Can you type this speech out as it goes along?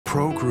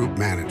Pro Group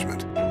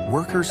Management.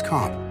 Workers'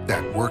 comp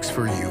that works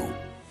for you.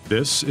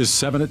 This is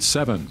 7 at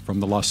 7 from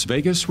the Las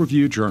Vegas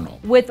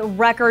Review-Journal. With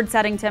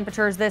record-setting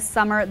temperatures this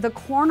summer, the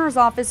coroner's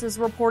office is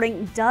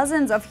reporting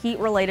dozens of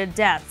heat-related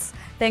deaths.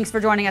 Thanks for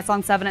joining us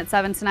on 7 at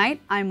 7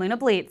 tonight. I'm Lena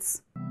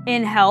Bleetz.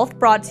 In Health,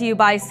 brought to you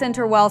by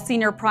Centerwell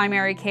Senior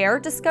Primary Care.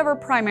 Discover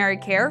primary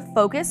care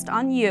focused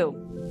on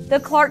you. The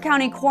Clark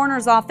County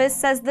Coroner's Office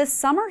says the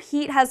summer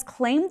heat has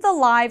claimed the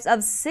lives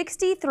of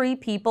 63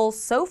 people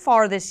so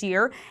far this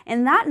year,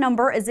 and that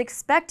number is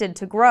expected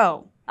to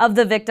grow. Of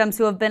the victims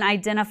who have been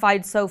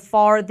identified so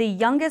far, the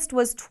youngest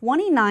was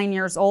 29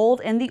 years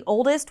old and the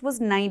oldest was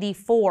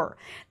 94.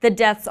 The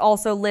deaths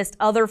also list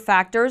other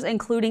factors,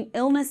 including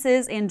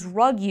illnesses and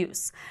drug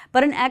use.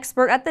 But an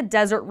expert at the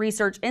Desert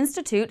Research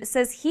Institute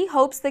says he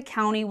hopes the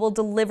county will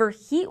deliver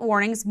heat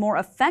warnings more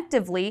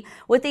effectively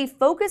with a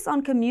focus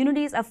on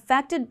communities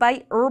affected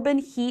by urban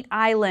heat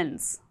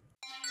islands.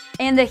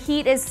 And the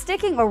heat is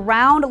sticking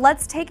around.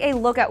 Let's take a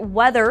look at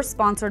weather,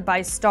 sponsored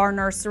by Star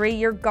Nursery,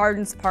 your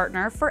garden's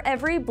partner for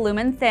every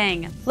bloomin'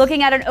 thing.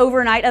 Looking at an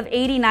overnight of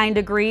 89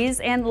 degrees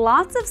and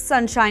lots of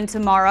sunshine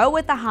tomorrow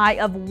with a high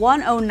of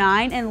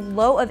 109 and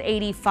low of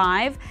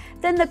 85.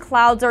 Then the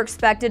clouds are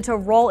expected to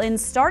roll in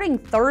starting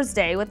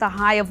Thursday with a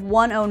high of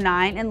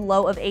 109 and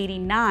low of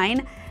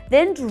 89.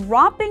 Then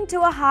dropping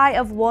to a high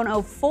of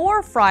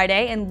 104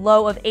 Friday and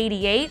low of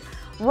 88.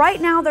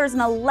 Right now, there's an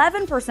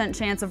 11%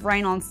 chance of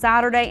rain on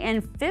Saturday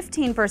and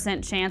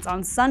 15% chance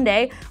on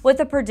Sunday, with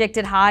a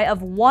predicted high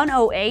of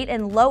 108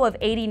 and low of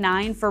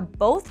 89 for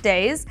both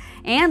days,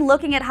 and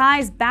looking at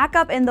highs back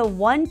up in the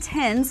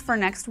 110s for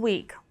next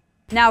week.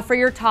 Now for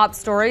your top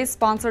stories,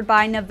 sponsored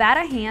by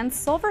Nevada Hand's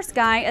Silver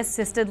Sky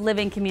Assisted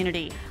Living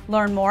Community.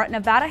 Learn more at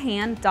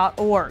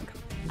nevadahand.org.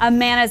 A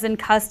man is in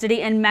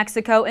custody in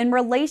Mexico in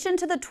relation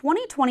to the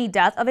 2020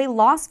 death of a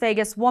Las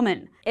Vegas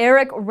woman.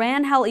 Eric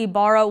Rangel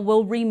Ibarra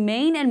will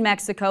remain in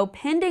Mexico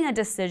pending a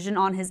decision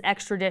on his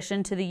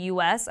extradition to the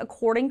U.S.,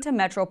 according to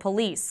Metro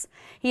Police.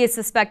 He is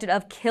suspected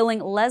of killing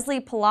Leslie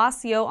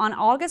Palacio on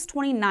August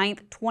 29,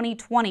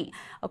 2020.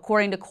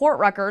 According to court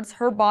records,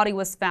 her body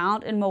was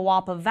found in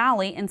Moapa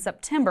Valley in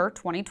September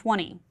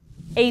 2020.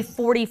 A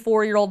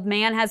 44-year-old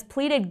man has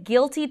pleaded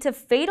guilty to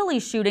fatally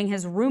shooting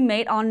his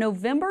roommate on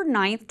November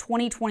 9,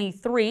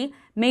 2023.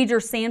 Major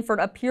Sanford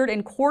appeared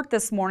in court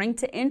this morning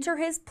to enter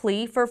his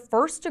plea for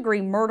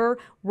first-degree murder,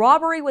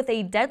 robbery with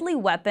a deadly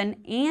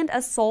weapon, and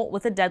assault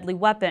with a deadly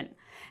weapon.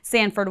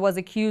 Sanford was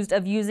accused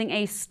of using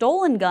a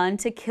stolen gun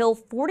to kill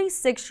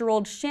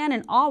 46-year-old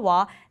Shannon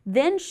Awa,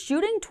 then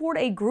shooting toward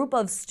a group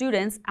of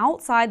students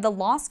outside the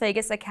Las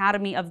Vegas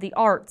Academy of the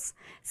Arts.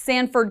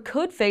 Sanford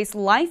could face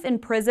life in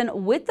prison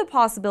with the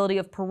possibility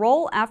of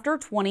parole after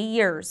 20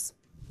 years.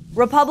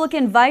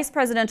 Republican vice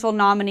presidential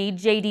nominee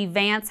J.D.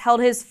 Vance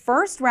held his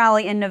first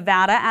rally in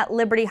Nevada at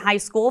Liberty High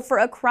School for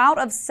a crowd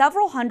of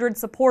several hundred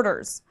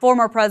supporters.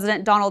 Former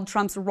President Donald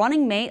Trump's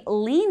running mate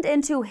leaned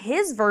into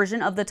his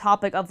version of the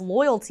topic of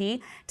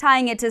loyalty,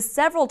 tying it to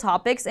several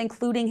topics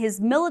including his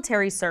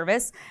military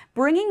service,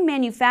 bringing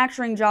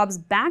manufacturing jobs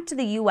back to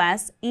the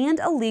U.S., and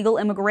illegal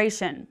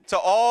immigration. To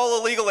all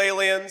illegal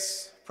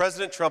aliens,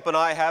 President Trump and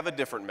I have a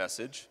different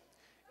message.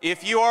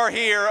 If you are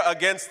here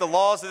against the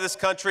laws of this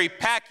country,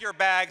 pack your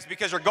bags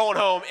because you're going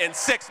home in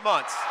 6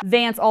 months.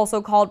 Vance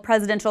also called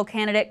presidential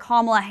candidate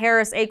Kamala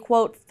Harris a,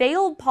 quote,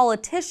 failed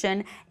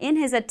politician in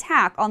his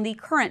attack on the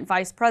current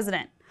vice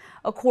president.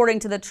 According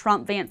to the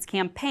Trump-Vance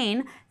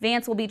campaign,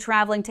 Vance will be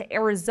traveling to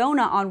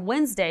Arizona on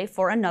Wednesday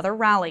for another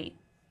rally.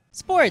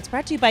 Sports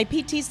brought to you by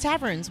PT's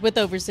Taverns. With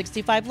over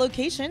 65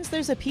 locations,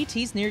 there's a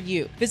PT's near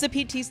you. Visit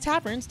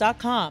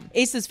ptstaverns.com.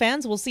 Aces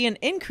fans will see an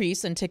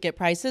increase in ticket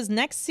prices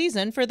next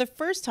season for the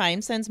first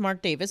time since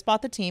Mark Davis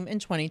bought the team in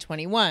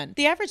 2021.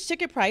 The average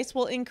ticket price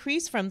will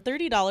increase from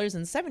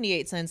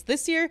 $30.78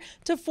 this year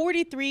to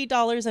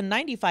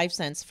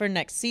 $43.95 for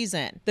next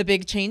season. The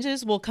big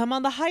changes will come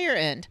on the higher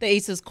end. The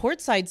Aces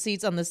courtside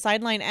seats on the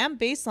sideline and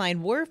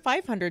baseline were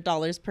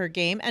 $500 per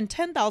game and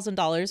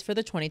 $10,000 for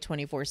the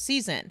 2024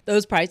 season.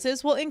 Those prices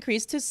will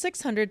increase to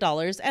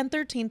 $600 and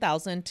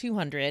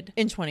 $13,200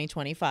 in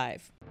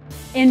 2025.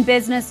 In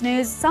business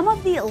news, some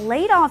of the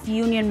laid-off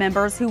union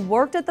members who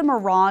worked at the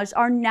Mirage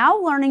are now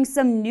learning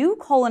some new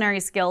culinary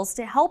skills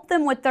to help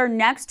them with their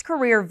next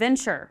career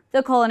venture.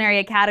 The Culinary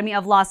Academy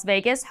of Las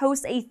Vegas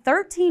hosts a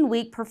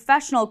 13-week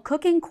professional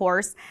cooking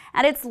course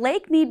at its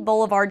Lake Mead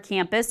Boulevard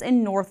campus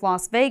in North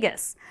Las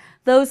Vegas.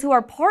 Those who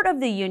are part of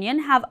the union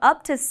have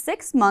up to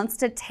 6 months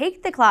to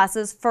take the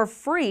classes for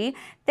free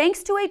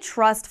thanks to a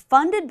trust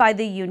funded by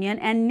the union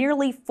and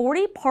nearly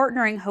 40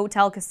 partnering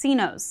hotel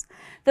casinos.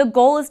 The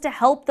goal is to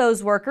help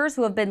those workers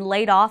who have been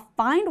laid off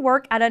find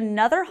work at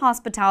another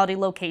hospitality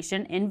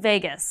location in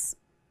Vegas.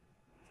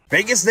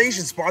 Vegas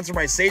Nation sponsored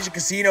by Sage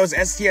Casinos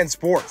STN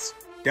Sports.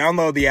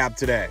 Download the app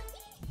today.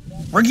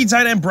 Rookie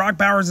tight end Brock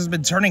Bowers has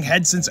been turning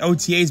heads since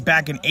OTAs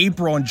back in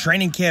April, and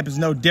training camp is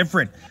no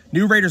different.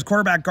 New Raiders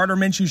quarterback Gardner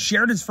Minshew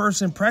shared his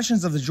first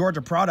impressions of the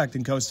Georgia product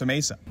in Costa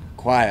Mesa.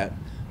 Quiet,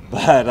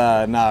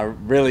 but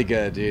really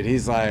good, dude.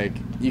 He's like,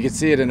 you can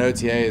see it in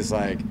OTAs,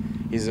 like,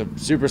 He's a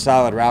super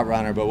solid route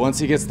runner, but once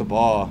he gets the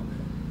ball,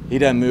 he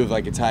doesn't move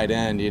like a tight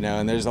end, you know,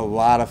 and there's a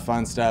lot of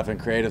fun stuff and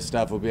creative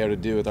stuff we'll be able to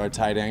do with our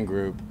tight end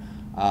group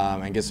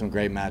and get some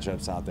great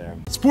matchups out there.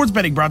 Sports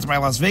betting brought to you by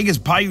Las Vegas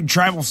Paiute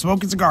Tribal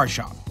Smoke and Cigar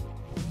Shop.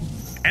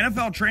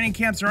 NFL training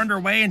camps are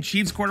underway, and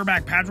Chiefs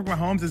quarterback Patrick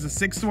Mahomes is a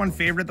 6-1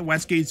 favorite at the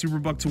Westgate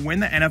Superbook to win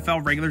the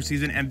NFL regular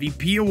season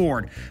MVP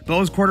award.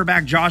 Bills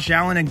quarterback Josh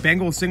Allen and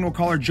Bengals signal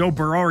caller Joe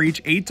Burrow are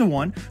each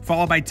 8-1,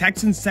 followed by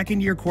Texans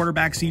second-year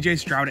quarterback C.J.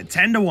 Stroud at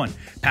 10-1.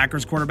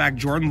 Packers quarterback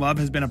Jordan Love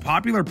has been a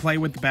popular play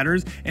with the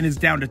bettors and is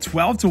down to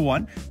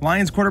 12-1.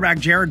 Lions quarterback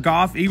Jared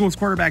Goff, Eagles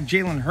quarterback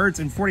Jalen Hurts,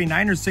 and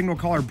 49ers signal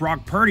caller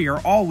Brock Purdy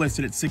are all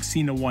listed at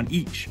 16-1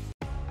 each.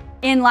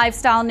 In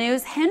lifestyle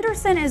news,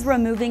 Henderson is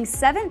removing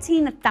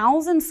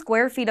 17,000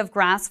 square feet of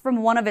grass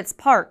from one of its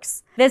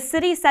parks. The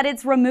city said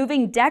it's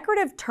removing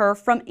decorative turf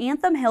from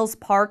Anthem Hills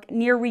Park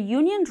near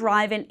Reunion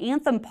Drive and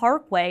Anthem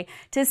Parkway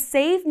to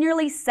save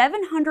nearly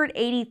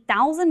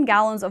 780,000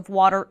 gallons of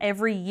water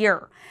every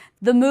year.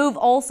 The move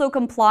also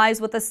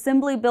complies with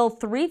Assembly Bill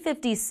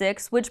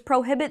 356, which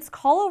prohibits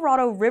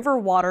Colorado River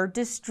water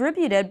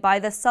distributed by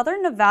the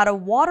Southern Nevada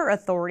Water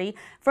Authority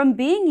from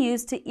being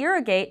used to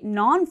irrigate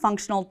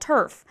non-functional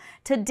turf.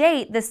 To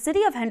date, the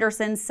city of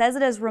Henderson says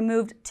it has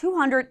removed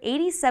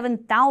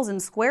 287,000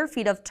 square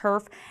feet of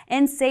turf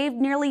and saved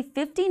nearly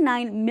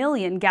 59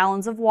 million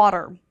gallons of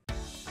water.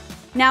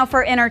 Now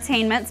for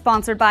entertainment,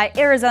 sponsored by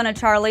Arizona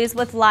Charlie's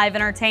with live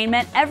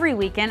entertainment every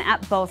weekend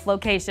at both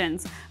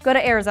locations. Go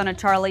to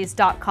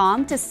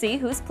ArizonaCharlies.com to see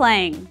who's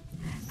playing.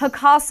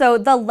 Picasso,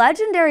 the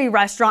legendary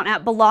restaurant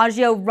at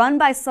Bellagio run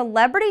by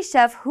celebrity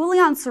chef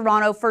Julian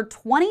Serrano for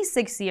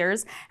 26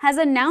 years, has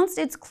announced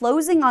it's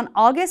closing on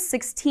August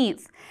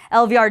 16th.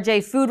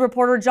 LVRJ food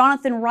reporter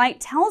Jonathan Wright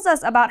tells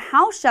us about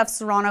how Chef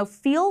Serrano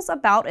feels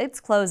about its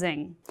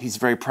closing. He's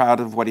very proud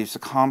of what he's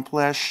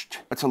accomplished.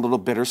 It's a little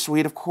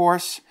bittersweet, of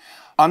course.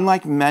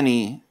 Unlike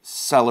many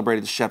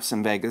celebrated chefs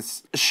in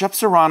Vegas, Chef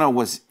Serrano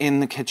was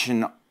in the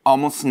kitchen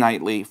almost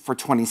nightly for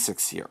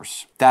 26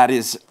 years. That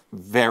is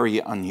very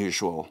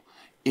unusual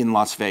in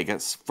Las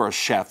Vegas for a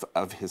chef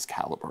of his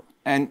caliber.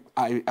 And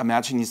I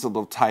imagine he's a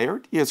little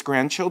tired. He has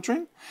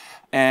grandchildren,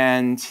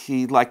 and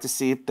he'd like to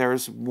see if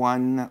there's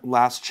one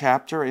last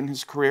chapter in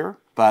his career.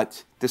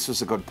 But this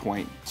was a good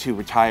point to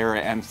retire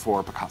and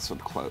for Picasso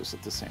to close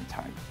at the same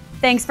time.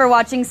 Thanks for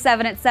watching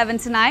 7 at 7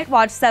 tonight.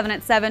 Watch 7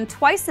 at 7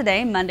 twice a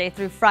day, Monday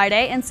through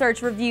Friday, and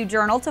search Review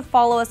Journal to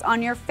follow us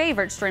on your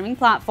favorite streaming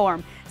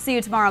platform. See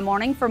you tomorrow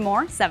morning for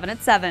more 7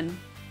 at 7.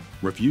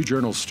 Review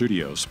Journal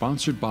Studio,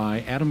 sponsored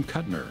by Adam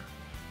Kuttner.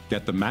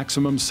 Get the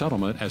maximum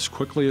settlement as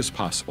quickly as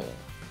possible.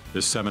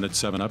 This 7 at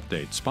 7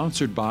 update,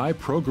 sponsored by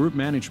Pro Group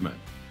Management.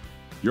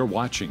 You're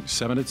watching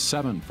 7 at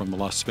 7 from the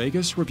Las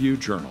Vegas Review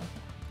Journal.